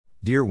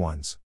Dear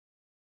ones,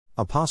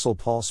 Apostle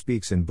Paul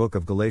speaks in Book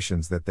of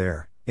Galatians that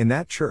there, in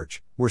that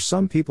church, were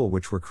some people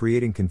which were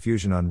creating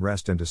confusion,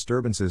 unrest and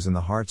disturbances in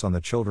the hearts on the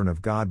children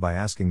of God by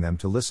asking them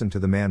to listen to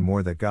the man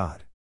more than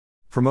God.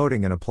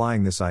 Promoting and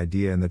applying this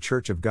idea in the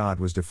church of God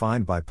was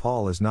defined by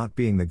Paul as not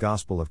being the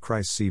gospel of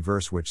Christ. See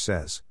verse which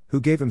says,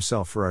 "Who gave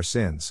himself for our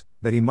sins,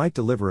 that he might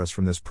deliver us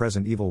from this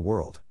present evil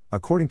world,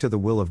 according to the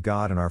will of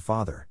God and our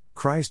Father."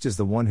 Christ is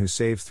the one who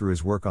saves through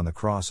his work on the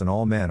cross, and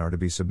all men are to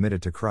be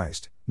submitted to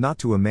Christ, not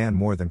to a man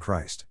more than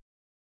Christ.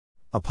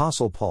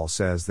 Apostle Paul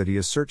says that he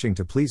is searching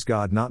to please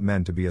God, not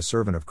men, to be a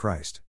servant of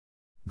Christ.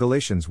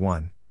 Galatians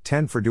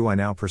 1:10 For do I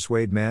now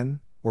persuade men,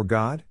 or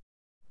God?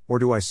 Or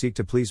do I seek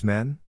to please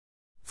men?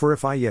 For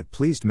if I yet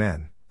pleased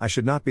men, I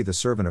should not be the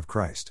servant of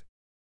Christ.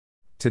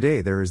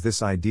 Today there is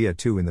this idea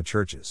too in the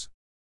churches.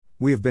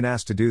 We have been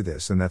asked to do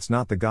this, and that's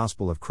not the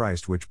gospel of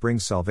Christ, which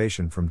brings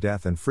salvation from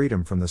death and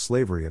freedom from the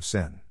slavery of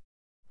sin.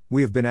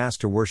 We have been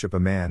asked to worship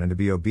a man and to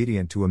be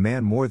obedient to a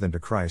man more than to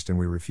Christ, and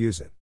we refuse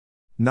it.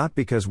 Not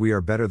because we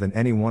are better than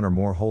anyone or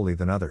more holy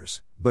than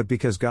others, but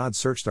because God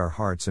searched our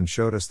hearts and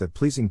showed us that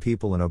pleasing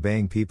people and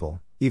obeying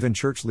people, even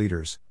church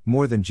leaders,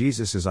 more than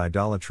Jesus is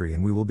idolatry,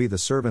 and we will be the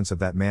servants of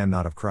that man,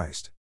 not of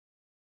Christ.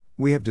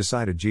 We have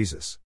decided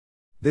Jesus.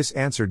 This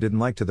answer didn't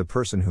like to the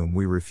person whom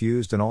we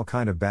refused, and all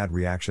kind of bad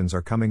reactions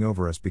are coming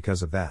over us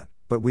because of that,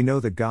 but we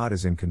know that God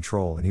is in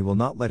control and he will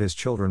not let his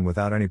children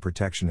without any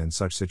protection in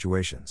such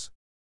situations.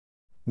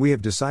 We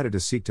have decided to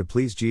seek to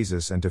please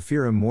Jesus and to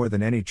fear him more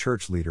than any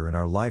church leader in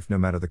our life, no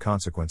matter the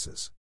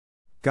consequences.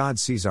 God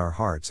sees our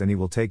hearts and he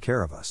will take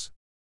care of us.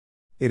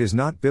 It is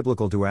not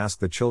biblical to ask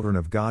the children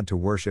of God to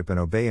worship and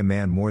obey a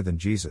man more than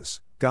Jesus.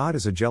 God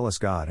is a jealous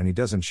God and he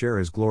doesn't share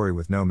his glory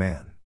with no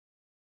man.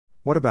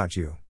 What about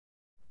you?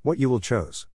 What you will choose?